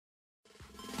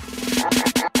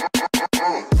Yo,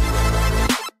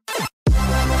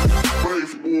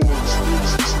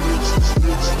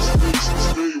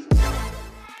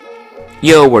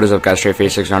 what is up guys, Straight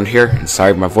Face 600 here, and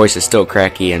sorry my voice is still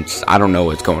cracky and I don't know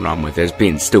what's going on with it, it's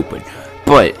being stupid.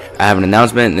 But, I have an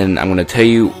announcement and I'm going to tell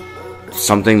you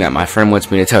something that my friend wants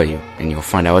me to tell you, and you'll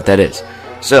find out what that is.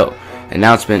 So,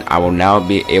 announcement, I will now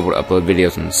be able to upload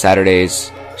videos on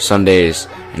Saturdays, Sundays,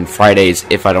 and Fridays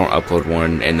if I don't upload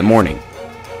one in the morning.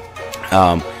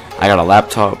 I got a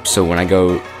laptop, so when I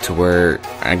go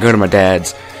to my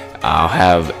dad's, I'll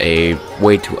have a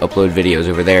way to upload videos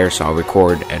over there, so I'll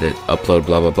record, edit, upload,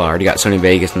 blah blah blah. I already got Sony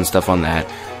Vegas and stuff on that,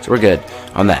 so we're good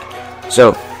on that.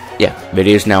 So, yeah,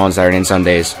 videos now on Saturday and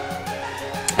Sundays,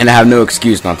 and I have no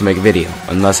excuse not to make a video,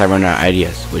 unless I run out of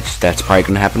ideas, which that's probably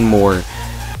going to happen more,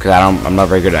 because I'm not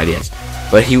very good at ideas.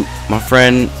 But my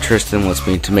friend Tristan wants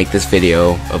me to make this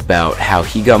video about how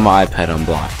he got my iPad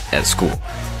unblocked at school.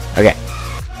 Okay,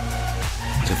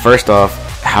 so first off,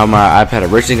 how my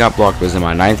iPad originally got blocked was in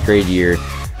my 9th grade year.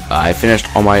 I finished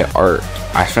all my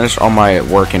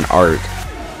work in art,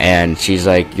 and she's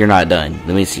like, "You're not done.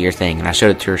 Let me see your thing." And I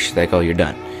showed it to her. She's like, "Oh, you're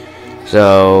done."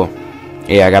 So,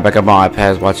 yeah, I got back up on my iPad,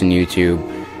 I was watching YouTube.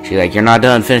 She's like, "You're not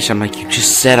done. Finish." I'm like, "You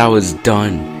just said I was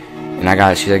done."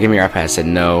 And she's like, "Give me your iPad." I said,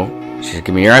 "No." She said,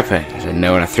 "Give me your iPad." I said,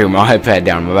 "No," and I threw my iPad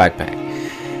down in my backpack.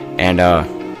 And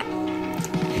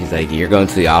he's like, "You're going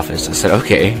to the office." I said,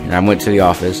 "Okay." And I went to the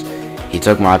office. He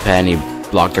took my iPad and he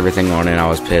blocked everything on it, and I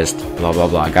was pissed, blah blah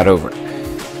blah. I got over it.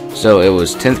 So it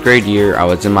was 10th grade year, I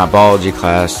was in my biology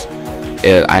class.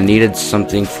 I needed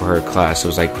something for her class. It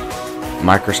was like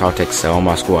Microsoft Excel on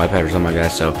my school iPad or something like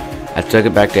that. So I took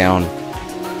it back down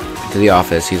to the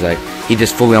office. He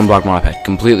just fully unblocked my iPad,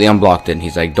 completely unblocked it, and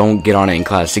he's like, "Don't get on it in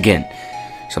class again."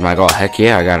 So I'm like, "Oh heck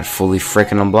yeah, I got it fully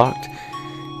freaking unblocked."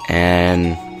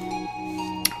 And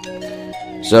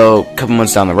so a couple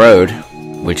months down the road,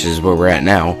 which is where we're at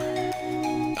now,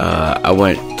 I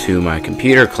went to my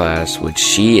computer class, which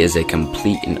she is a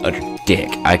complete and utter dick.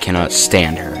 I cannot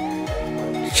stand her.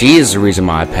 She is the reason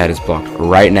my iPad is blocked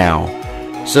right now.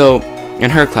 So, in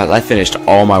her class, I finished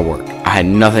all my work. I had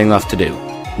nothing left to do.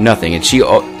 Nothing. And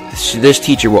this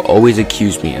teacher will always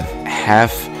accuse me of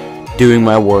half doing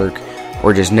my work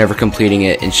or just never completing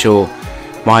it, and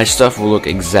my stuff will look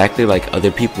exactly like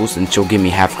other people's, and she'll give me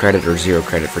half credit or 0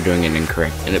 credit for doing it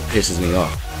incorrect, and it pisses me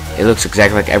off. It looks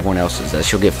exactly like everyone else's that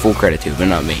she'll get full credit to, but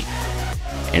not me.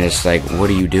 And it's like, what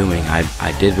are you doing?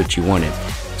 I did what you wanted.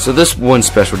 So this one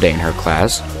special day in her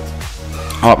class,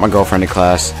 I want my girlfriend to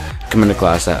class. I come into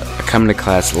class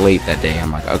late that day.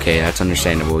 I'm like, okay, that's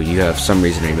understandable. You have some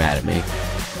reason to be mad at me.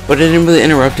 But it didn't really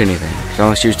interrupt anything. As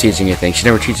long as she was teaching anything. She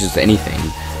never teaches anything.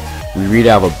 We read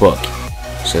out of a book,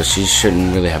 so she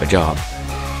shouldn't really have a job.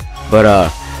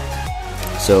 But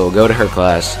so go to her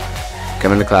class,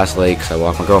 come into class late, because I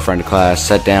walked my girlfriend to class,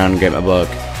 sat down, get my book,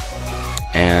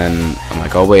 and I'm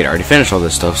like, oh wait, I already finished all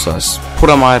this stuff. So I put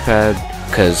on my iPad,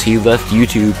 because he left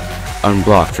YouTube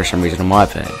unblocked for some reason on my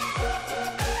iPad.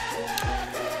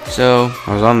 So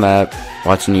I was on that,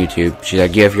 watching YouTube. She's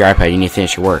like, "You have your iPad, you need to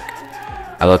finish your work."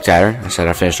 I looked at her, I said,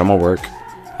 "I finished all my work,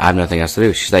 I have nothing else to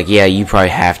do." She's like, "Yeah, you probably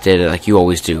half did it like you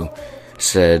always do." I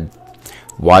said,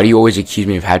 "Why do you always accuse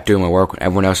me of half doing my work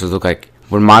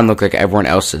when mine look like everyone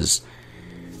else's?"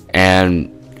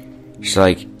 And she's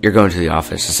like, "You're going to the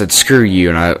office." I said, "Screw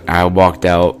you," and I walked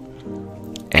out,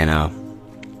 and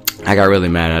I got really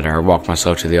mad at her. I walked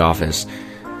myself to the office.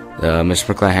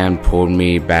 Mr. McClanahan pulled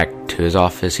me back to his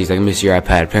office. He's like, "Let me see your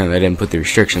iPad." Apparently, they didn't put the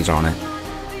restrictions on it.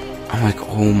 I'm like,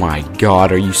 oh my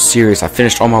god, are you serious? I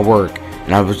finished all my work,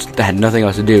 and I had nothing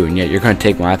else to do, and yet you're going to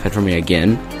take my iPad from me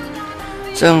again?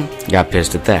 So, got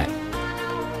pissed at that.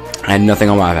 I had nothing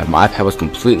on my iPad. My iPad was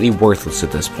completely worthless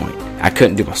at this point. I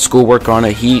couldn't do my schoolwork on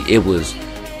it. It was,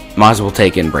 might as well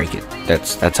take it and break it.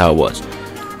 That's how it was.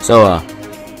 So,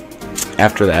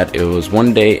 after that, it was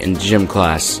one day in gym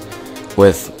class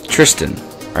with Tristan.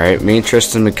 Alright, me and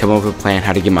Tristan would come up with a plan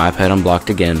how to get my iPad unblocked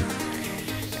again.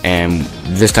 And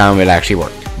this time it actually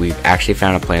worked. We actually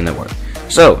found a plan that worked.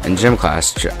 So, in gym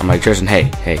class, I'm like, "Tristan, hey,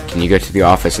 can you go to the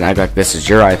office and act like this is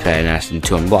your iPad and ask him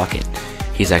to unblock it?"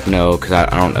 He's like, "No, because I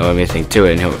don't know anything to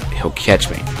it, and he'll catch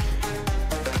me."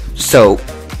 So,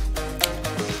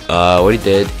 what he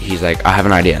did, he's like, "I have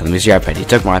an idea. Let me see your iPad." He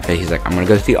took my iPad. He's like, "I'm going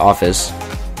to go to the office,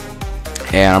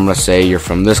 and I'm going to say you're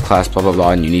from this class, blah, blah, blah,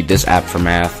 and you need this app for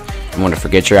math. You want to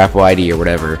forget your Apple ID or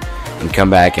whatever, and come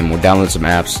back, and we'll download some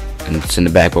apps and send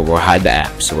it back, but we'll hide the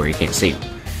apps so where you can't see them."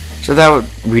 So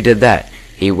we did that.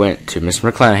 He went to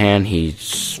Mr. McClanahan. He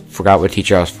forgot what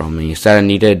teacher I was from, and he said I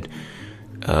needed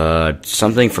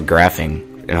something for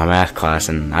graphing in my math class,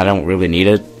 and I don't really need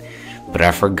it. but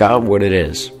I forgot what it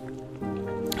is.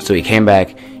 So he came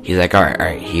back. He's like, all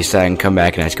right. He said I can come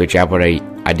back and ask Coach App what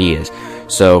ideas.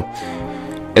 So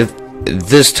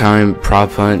this time,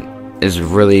 prop hunt is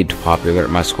really popular at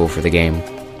my school for the game.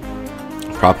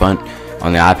 Prop hunt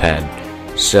on the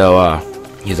iPad. So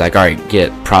he's like, all right,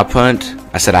 get prop hunt.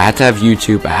 I said I had to have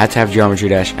YouTube, I had to have Geometry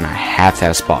Dash, and I have to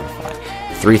have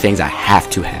Spotify. 3 things I have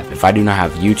to have. If I do not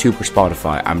have YouTube or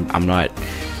Spotify, I'm not,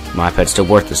 my iPad's still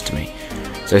worthless to me.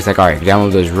 So he's like, all right,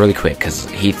 download those really quick, because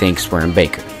he thinks we're in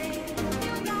Baker.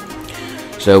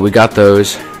 So we got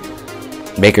those.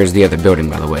 Baker's the other building,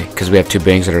 by the way, because we have 2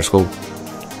 buildings at our school.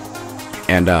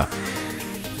 And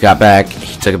got back,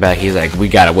 he took it back, he's like, we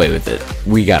got away with it.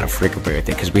 We got a freaking away with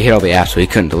it, because we hit all the apps, so he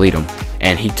couldn't delete them.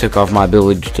 And he took off my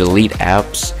ability to delete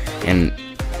apps, and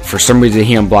for some reason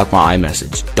he unblocked my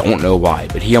iMessage. Don't know why,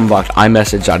 but he unblocked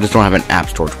iMessage. I just don't have an app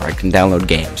storage where I can download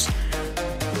games.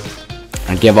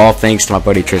 I give all thanks to my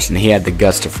buddy Tristan. He had the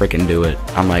guts to freaking do it.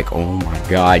 I'm like, oh my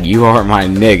god, you are my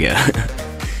nigga.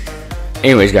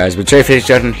 Anyways, guys, with Trey Face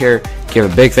Judgment here,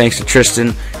 give a big thanks to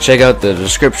Tristan. Check out the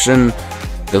description,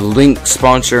 the link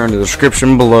sponsor in the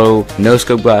description below. No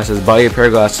scope glasses, buy a pair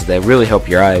of glasses that really help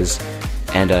your eyes.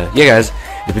 And yeah, guys,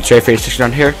 it's been Trey Face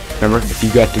Judgment here. Remember, if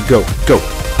you got to go, go.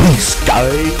 Peace,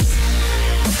 guys.